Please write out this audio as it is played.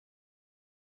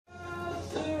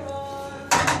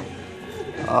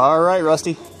All right,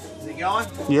 Rusty. Is it going?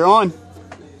 You're on.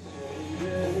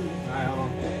 Alright, hold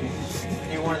on.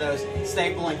 Need one of those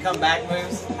staple and come back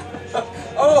moves.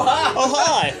 Oh, hi! Oh,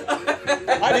 hi!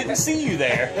 I didn't see you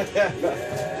there.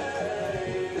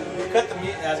 Cut the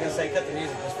music. I was going to say cut the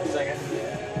music just for a second.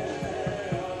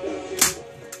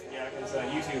 Yeah, because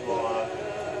YouTube will...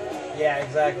 Yeah,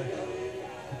 exactly.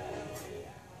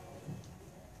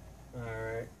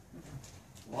 Alright.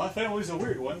 Well, my family's a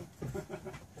weird one. Well,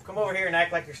 come over here and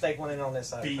act like you're stapling in on this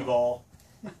side. B-ball.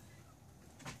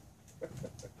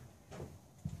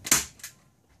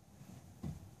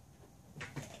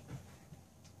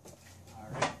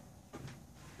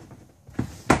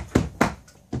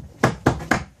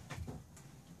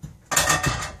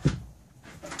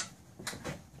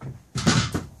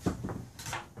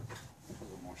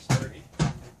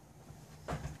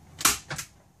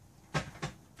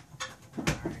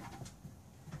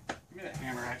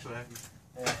 Hammer, actually, I can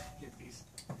get these.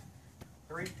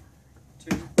 3,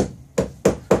 2.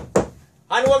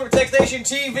 Hi, and welcome to Tech Station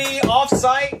TV,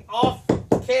 off-site,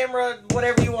 off-camera,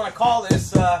 whatever you want to call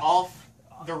this. Off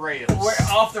the rails. We're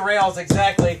off the rails,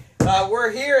 exactly.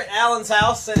 We're here at Alan's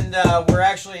house, and we're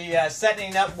actually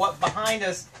setting up what behind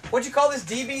us. What'd you call this,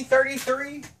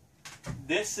 DB33?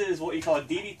 This is what you call a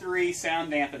DB3 sound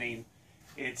dampening.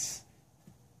 It's...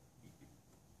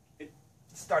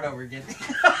 Start over again.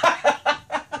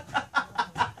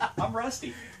 I'm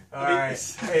rusty. Alright.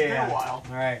 It's been a while.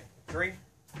 Alright. 3,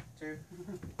 2.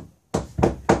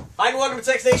 Hi, and welcome to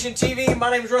Tech Station TV. My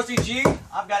name is Rusty G.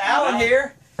 I've got Alan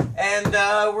here. And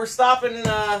we're stopping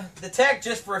the tech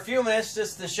just for a few minutes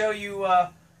just to show you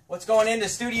what's going into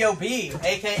Studio B,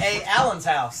 a.k.a. Alan's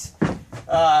house.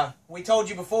 We told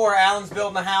you before, Alan's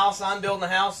building a house, I'm building a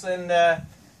house, and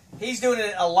he's doing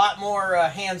it a lot more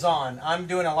hands-on. I'm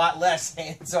doing a lot less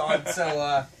hands-on.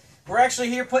 So we're actually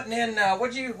here putting in,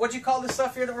 what'd you call this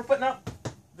stuff here that we're putting up?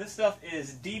 This stuff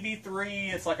is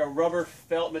DB3. It's like a rubber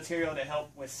felt material to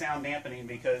help with sound dampening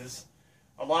because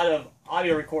a lot of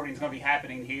audio recording is going to be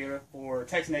happening here for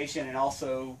Text Nation and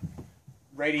also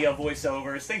radio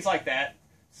voiceovers, things like that.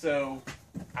 So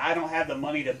I don't have the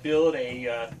money to build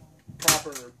a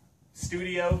proper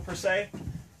studio per se.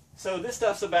 So this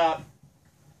stuff's about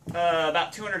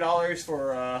 $200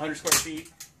 for 100 square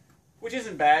feet, which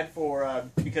isn't bad for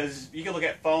because you can look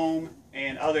at foam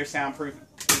and other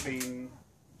soundproofing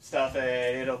stuff,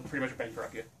 and it'll pretty much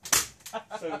bankrupt you.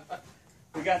 So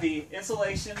we got the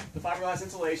insulation, the fiberglass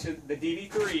insulation, the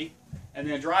DB3, and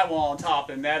then a drywall on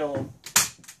top, and that'll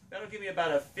give me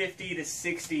about a 50 to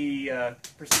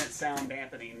 60% sound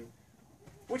dampening,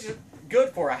 which is good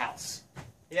for a house.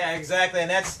 Yeah, exactly, and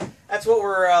that's what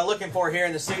we're looking for here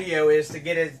in the studio is to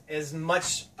get as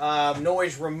much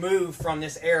noise removed from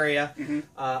this area. Mm-hmm.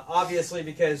 Obviously,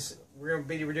 because we're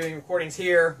going to be doing recordings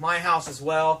here, my house as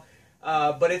well.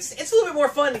 But it's a little bit more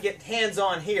fun to get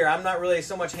hands-on here. I'm not really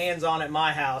so much hands-on at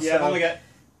my house. Yeah, so. I've only got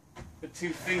the 2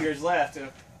 fingers left,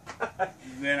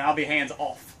 then I'll be hands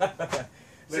off.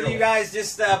 So you guys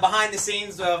just behind the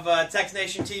scenes of Tech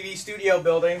Nation TV studio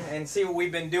building and see what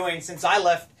we've been doing since I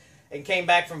left and came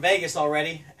back from Vegas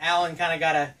already. Alan kind of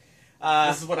got a...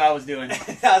 this is what I was doing.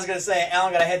 I was going to say,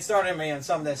 Alan got a head start on me on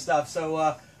some of this stuff.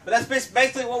 So, but that's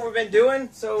basically what we've been doing.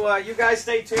 So you guys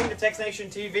stay tuned to Tech Nation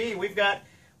TV. We've got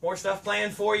more stuff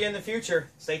planned for you in the future.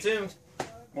 Stay tuned.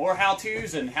 More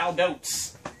how-tos and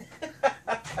how-don'ts.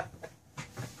 I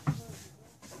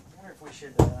wonder if we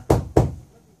should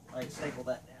like staple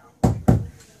that down.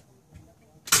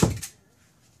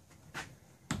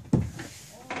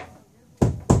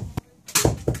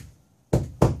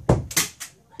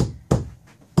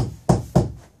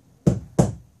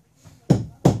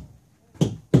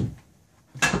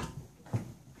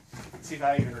 See if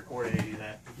I even recorded any of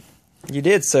that. You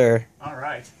did, sir.